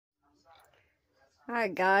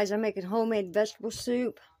Alright guys, I'm making homemade vegetable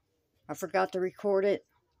soup. I forgot to record it.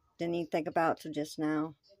 Didn't even think about it till just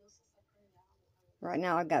now. Right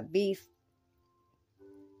now I've got beef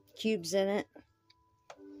cubes in it.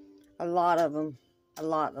 A lot of them. A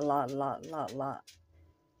lot.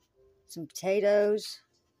 Some potatoes.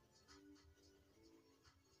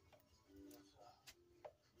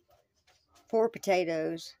 Four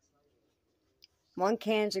potatoes. 1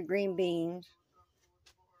 can of green beans.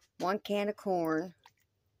 1 can of corn.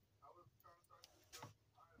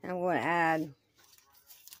 And I'm going to add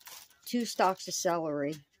 2 stalks of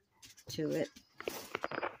celery to it.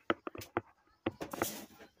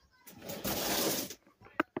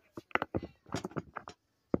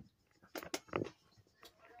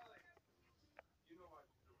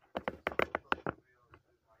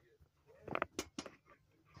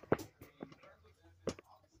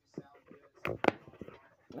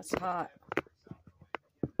 It's hot.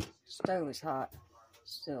 Stove is hot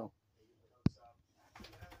still.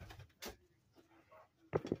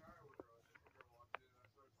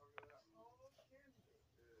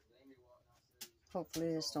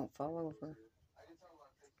 Hopefully this don't fall over.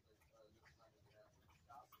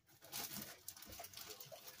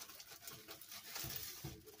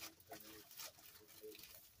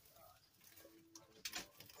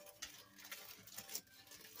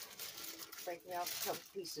 Take me off a couple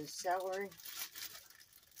pieces of celery.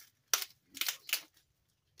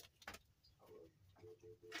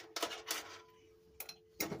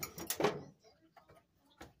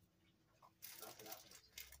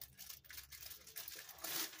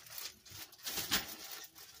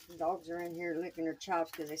 The dogs are in here licking their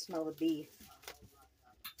chops because they smell the beef.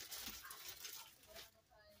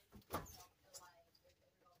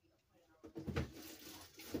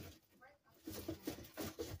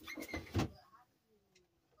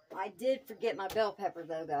 I did forget my bell pepper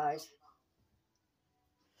though, guys.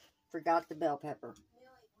 Forgot the bell pepper.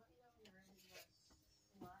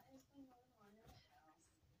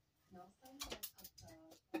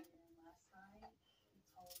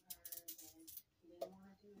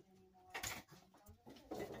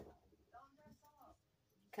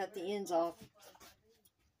 Cut the ends off.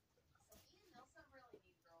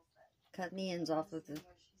 Cutting the ends off of the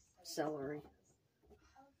celery.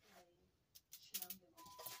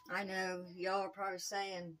 I know, y'all are probably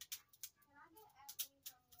saying,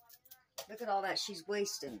 look at all that she's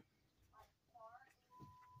wasting.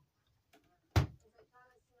 Of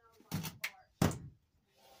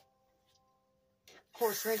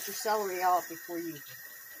course, rinse your celery off before you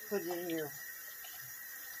put it in your...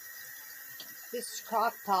 This is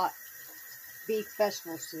crockpot beef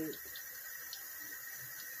vegetable soup.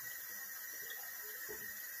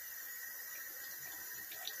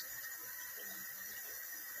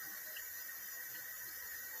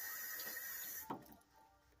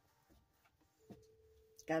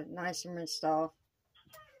 Got it nice and rinsed off.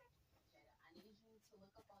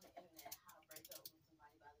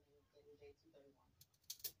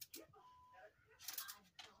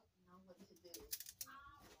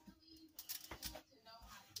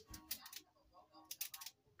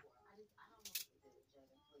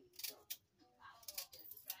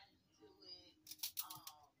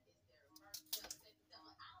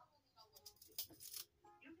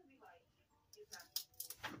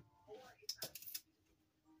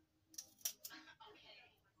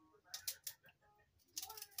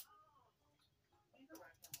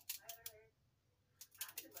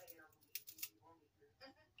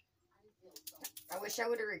 I wish I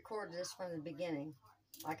would have recorded this from the beginning.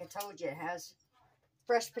 Like I told you, it has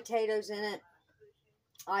fresh potatoes in it,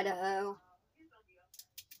 Idaho,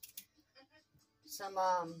 some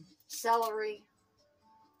celery,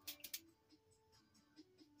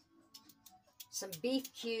 some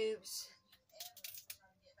beef cubes,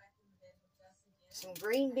 some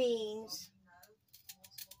green beans,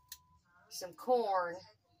 some corn,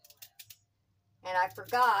 and I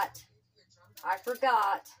forgot,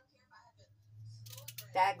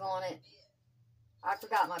 daggone it, I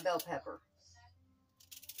forgot my bell pepper.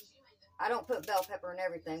 I don't put bell pepper in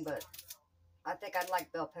everything, but I think I'd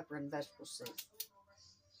like bell pepper in vegetable soup.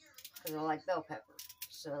 Because I like bell pepper.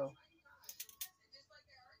 So,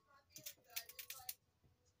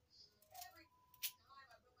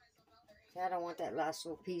 I don't want that last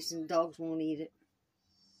little piece, and dogs won't eat it.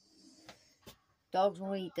 Dogs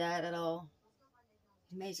won't eat that at all.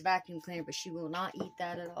 May's a vacuum cleaner, but she will not eat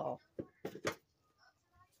that at all.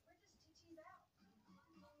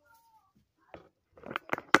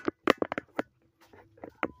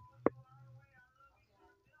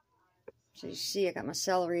 So you see I got my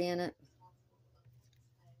celery in it.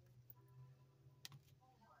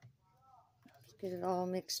 Get it all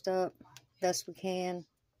mixed up best we can.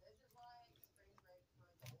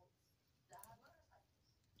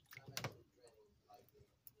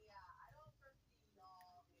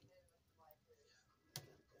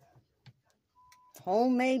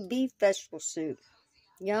 Homemade beef vegetable soup.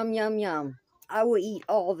 Yum, yum, yum. I will eat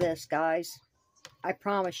all this, guys. I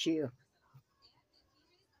promise you.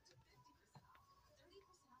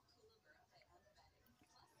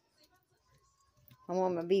 I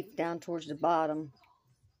want my beef down towards the bottom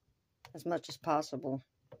as much as possible.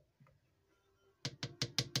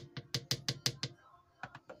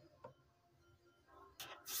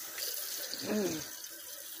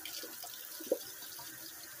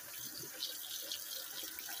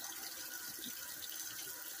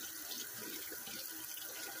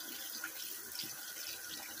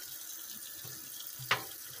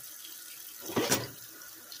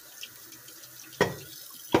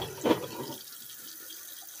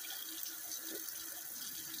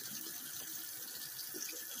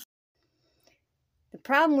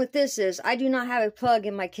 The problem with this is I do not have a plug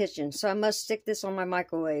in my kitchen, so I must stick this on my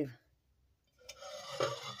microwave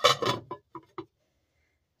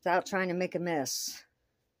without trying to make a mess.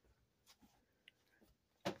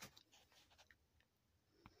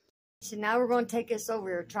 So now we're going to take this over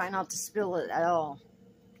here, try not to spill it at all.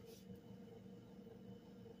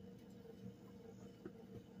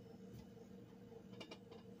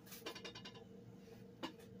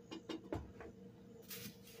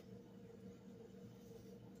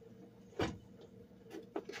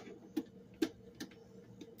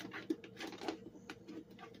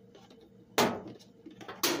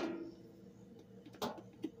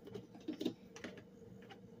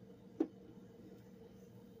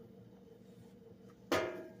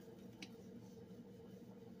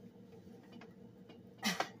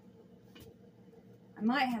 I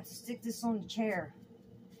might have to stick this on the chair.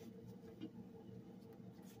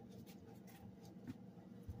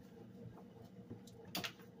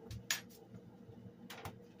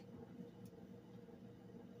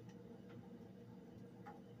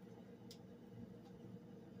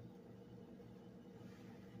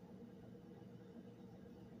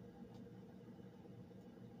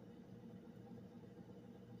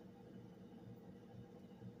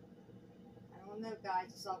 I don't know, guys.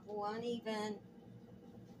 It's awful uneven.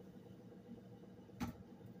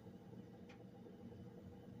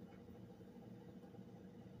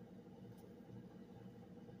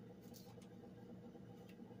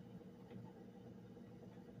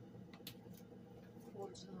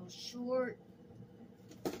 Cord's a little short.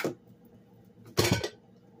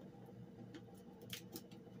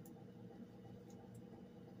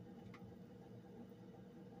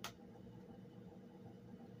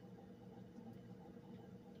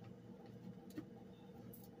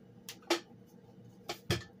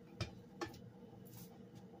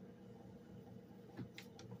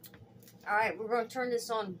 Alright, we're going to turn this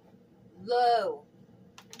on low.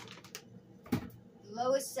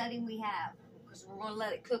 Lowest setting we have, because we're going to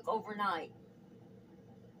let it cook overnight.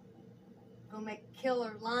 We're going to make a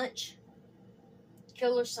killer lunch,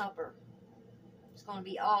 killer supper. It's going to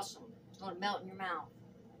be awesome. It's going to melt in your mouth.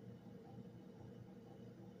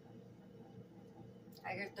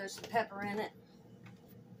 I gotta throw some pepper in it.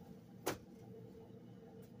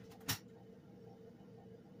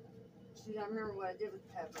 See, I remember what I did with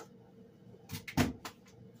pepper.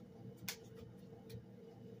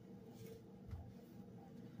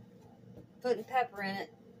 Putting pepper in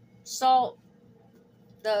it. Salt,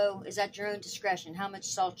 though, is at your own discretion. How much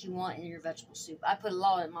salt you want in your vegetable soup. I put a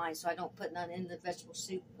lot in mine, so I don't put none in the vegetable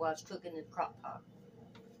soup while it's cooking in the crock pot.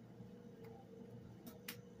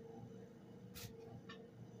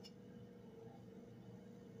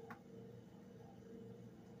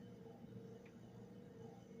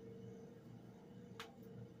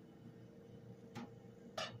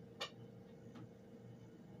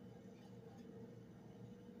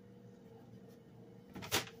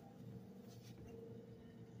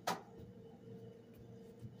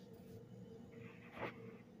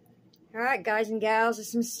 Alright, guys and gals,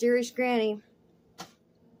 it's Mysterious Granny.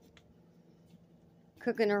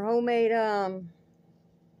 Cooking her homemade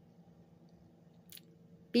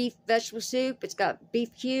beef vegetable soup. It's got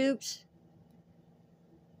beef cubes,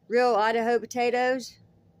 real Idaho potatoes,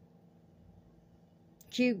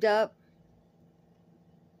 cubed up,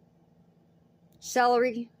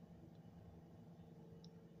 celery,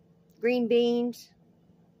 green beans,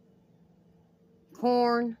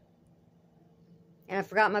 corn, and I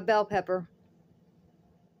forgot my bell pepper,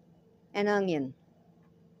 and onion.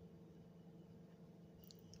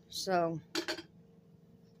 So,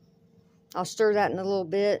 I'll stir that in a little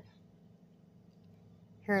bit.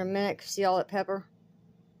 here in a minute. See all that pepper?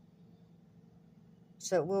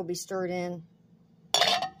 So it will be stirred in.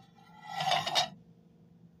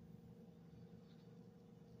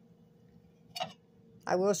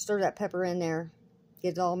 I will stir that pepper in there.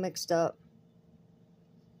 Get it all mixed up.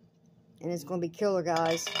 And it's going to be killer,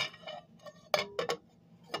 guys.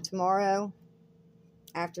 Tomorrow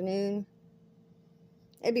afternoon.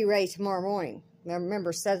 It'll be ready tomorrow morning. Now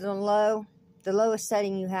remember, set it on low. The lowest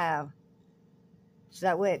setting you have. So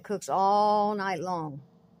that way it cooks all night long.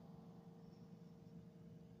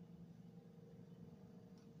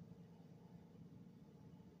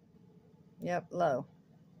 Yep, low.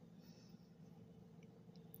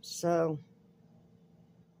 So,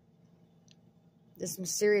 this is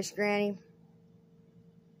Mysterious Granny.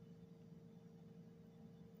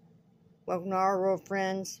 Welcome to our world,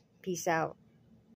 friends. Peace out.